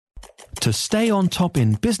To stay on top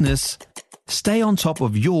in business, stay on top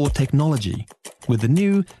of your technology with the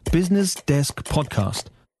new Business Desk podcast,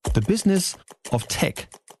 The Business of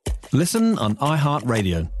Tech. Listen on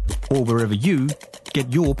iHeartRadio or wherever you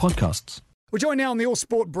get your podcasts. We're joined now on the All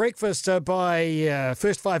Sport Breakfast by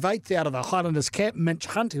first 5/8 out of the Highlanders cap, Mitch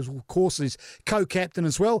Hunt, who of course is co-captain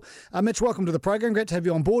as well. Mitch, welcome to the program. Great to have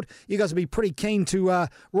you on board. You guys will be pretty keen to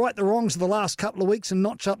right the wrongs of the last couple of weeks and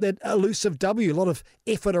notch up that elusive W. A lot of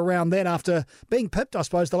effort around that after being pipped, I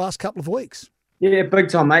suppose, the last couple of weeks. Yeah, big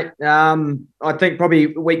time, mate. I think probably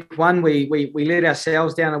week one we let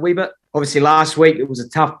ourselves down a wee bit. Obviously, last week it was a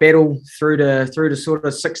tough battle through to sort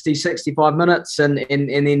of 60, 65 minutes, and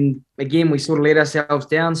then again we sort of let ourselves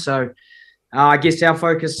down. So I guess our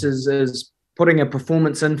focus is putting a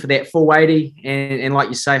performance in for that full 80, and like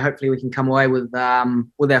you say, hopefully we can come away with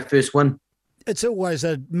our first win. It's always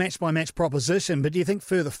a match-by-match proposition, but do you think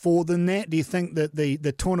further forward than that? Do you think that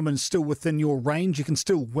the tournament's still within your range? You can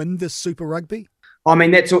still win this Super Rugby? I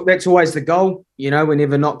mean, that's always the goal. You know, we're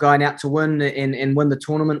never not going out to win and win the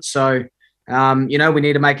tournament. So, you know, we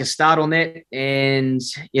need to make a start on that, and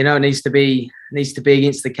you know, it needs to be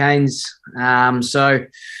against the Canes. So,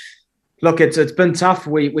 look, it's been tough.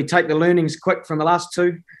 We take the learnings quick from the last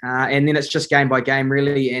two, and then it's just game by game,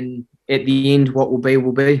 really. And at the end, what will be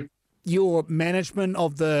will be. Your management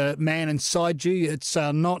of the man inside you, it's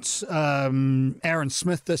not Aaron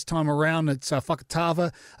Smith this time around, it's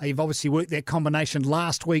Whakatava. You've obviously worked that combination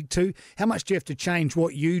last week too. How much do you have to change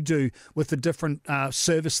what you do with the different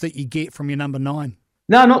service that you get from your number 9?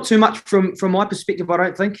 No, not too much from my perspective, I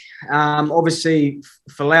don't think. Obviously,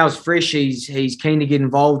 Folau's fresh. He's keen to get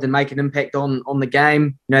involved and make an impact on the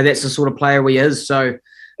game. You know, that's the sort of player he is. So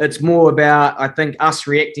it's more about, I think, us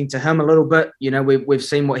reacting to him a little bit. You know, we've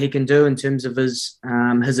seen what he can do in terms of his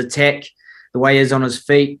attack, the way he is on his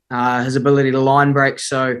feet, his ability to line break.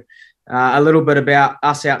 So a little bit about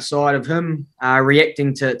us outside of him,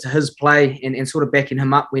 reacting to his play and sort of backing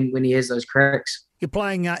him up when he has those cracks. You're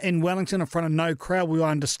playing in Wellington in front of no crowd. We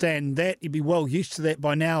understand that. You'd be well used to that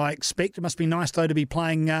by now, I expect. It must be nice, though, to be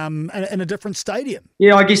playing in a different stadium.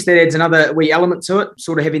 Yeah, I guess that adds another wee element to it,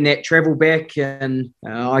 sort of having that travel back, and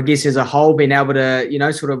I guess as a whole being able to, you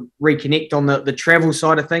know, sort of reconnect on the travel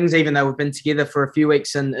side of things, even though we've been together for a few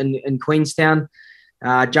weeks in Queenstown.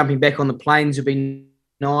 Jumping back on the planes would be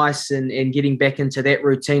nice, and getting back into that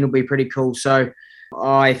routine will be pretty cool. So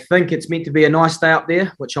I think it's meant to be a nice day up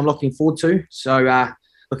there, which I'm looking forward to. So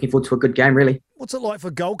looking forward to a good game, really. What's it like for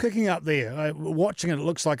goal kicking up there? Watching it, it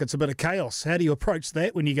looks like it's a bit of chaos. How do you approach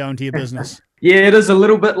that when you go into your business? Yeah, it is a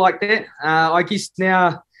little bit like that. I guess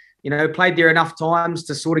now, you know, played there enough times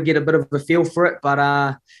to sort of get a bit of a feel for it.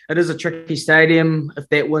 But it is a tricky stadium. If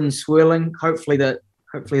that wind's swirling, hopefully the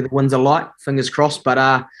winds are light. Fingers crossed.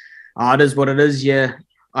 But it is what it is. Yeah,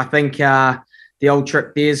 I think the old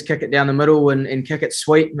trick there is kick it down the middle and kick it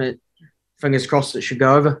sweet. But fingers crossed it should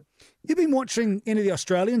go over. You've been watching any of the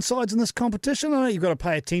Australian sides in this competition. I know you've got to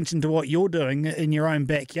pay attention to what you're doing in your own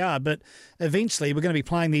backyard, but eventually we're going to be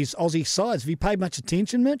playing these Aussie sides. Have you paid much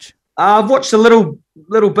attention, Mitch? I've watched a little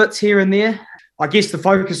bits here and there. I guess the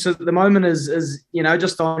focus at the moment is you know,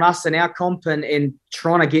 just on us and our comp and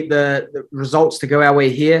trying to get the results to go our way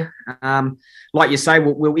here. Like you say,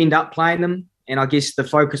 we'll end up playing them, and I guess the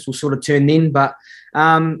focus will sort of turn then. But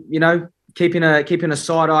you know, keeping a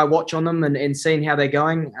side eye watch on them and seeing how they're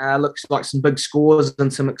going. Looks like some big scores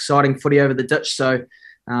and some exciting footy over the ditch. So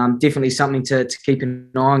definitely something to keep an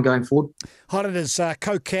eye on going forward. Highlanders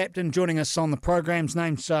co-captain joining us on the program. His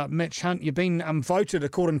name's Mitch Hunt. You've been voted,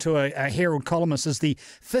 according to a Herald columnist, as the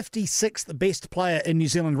 56th best player in New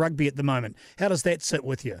Zealand rugby at the moment. How does that sit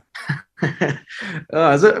with you?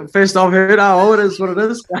 Is it? First I've heard. Oh, it is what it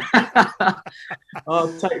is.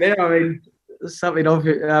 I'll take that. I mean, it's something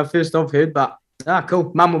first I've heard, but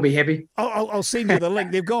cool. Mum will be happy. I'll send you the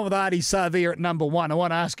link. They've gone with Artie Savia at number 1. I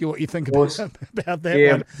want to ask you what you think about that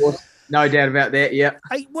yeah, one. Of course. No doubt about that, yeah.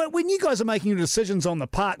 Hey, when you guys are making your decisions on the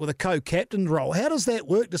park with a co-captain role, how does that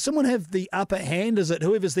work? Does someone have the upper hand? Is it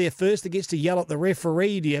whoever's there first that gets to yell at the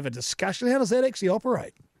referee? Do you have a discussion? How does that actually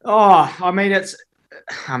operate? Oh, I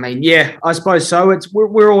mean, yeah, I suppose so.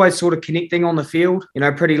 We're always sort of connecting on the field. You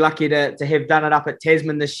know, pretty lucky to have done it up at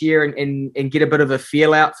Tasman this year and get a bit of a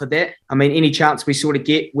feel out for that. I mean, any chance we sort of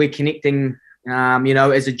get, we're connecting, you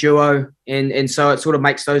know, as a duo, and so it sort of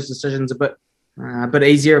makes those decisions a bit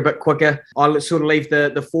easier, a bit quicker. I sort of leave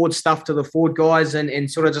the forward stuff to the forward guys and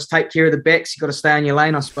sort of just take care of the backs. You've got to stay in your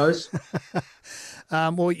lane, I suppose.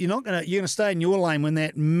 Well, you're going to stay in your lane when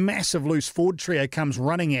that massive loose forward trio comes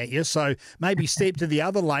running at you. So maybe step to the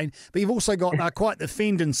other lane. But you've also got quite the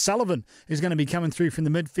fend in Sullivan, who's going to be coming through from the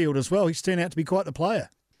midfield as well. He's turned out to be quite the player.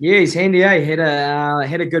 Yeah, he's handy. Had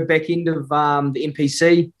a good back end of the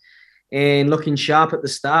NPC and looking sharp at the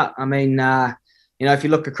start. I mean, if you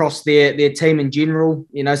look across their team in general,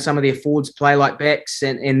 some of their forwards play like backs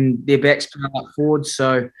and their backs play like forwards.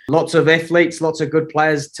 So lots of athletes, lots of good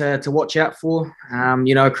players to watch out for,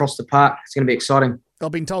 across the park. It's going to be exciting.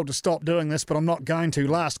 I've been told to stop doing this, but I'm not going to.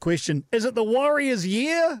 Last question. Is it the Warriors'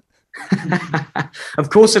 year? Of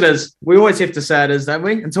course it is. We always have to say it is, don't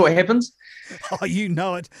we? Until it happens. Oh, you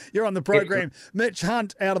know it. You're on the program. Mitch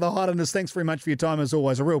Hunt out of the Highlanders. Thanks very much for your time as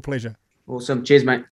always. A real pleasure. Awesome. Cheers, mate.